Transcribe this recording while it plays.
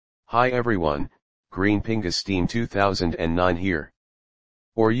Hi everyone, GreenPingasSteam2009 here.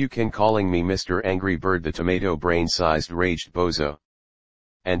 Or you can calling me Mr. Angry Bird, the tomato brain-sized raged bozo.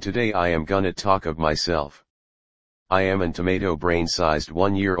 And today I am gonna talk of myself. I am an tomato brain-sized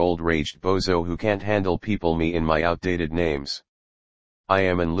 1-year-old raged bozo who can't handle people me in my outdated names. I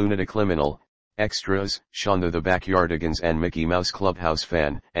am an lunatic criminal, extras, Shonda the Backyardigans and Mickey Mouse Clubhouse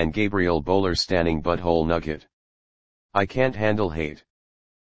fan, and Gabriel Bowler standing butthole nugget. I can't handle hate.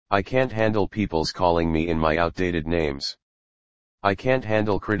 I can't handle people's calling me in my outdated names. I can't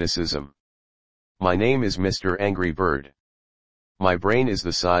handle criticism. My name is Mr. Angry Bird. My brain is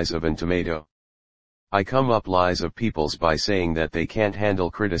the size of an tomato. I come up lies of people's by saying that they can't handle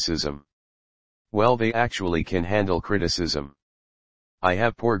criticism. Well, they actually can handle criticism. I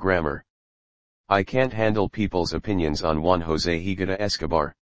have poor grammar. I can't handle people's opinions on Juan Jose Higuita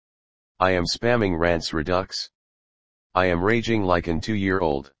Escobar. I am spamming rants redux. I am raging like an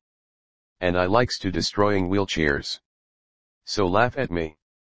 2-year-old. And I likes to destroying wheelchairs. So laugh at me.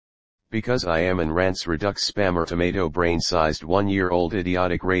 Because I am an rants redux spammer tomato brain-sized 1-year-old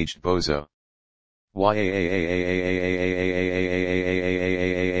idiotic raged bozo. Why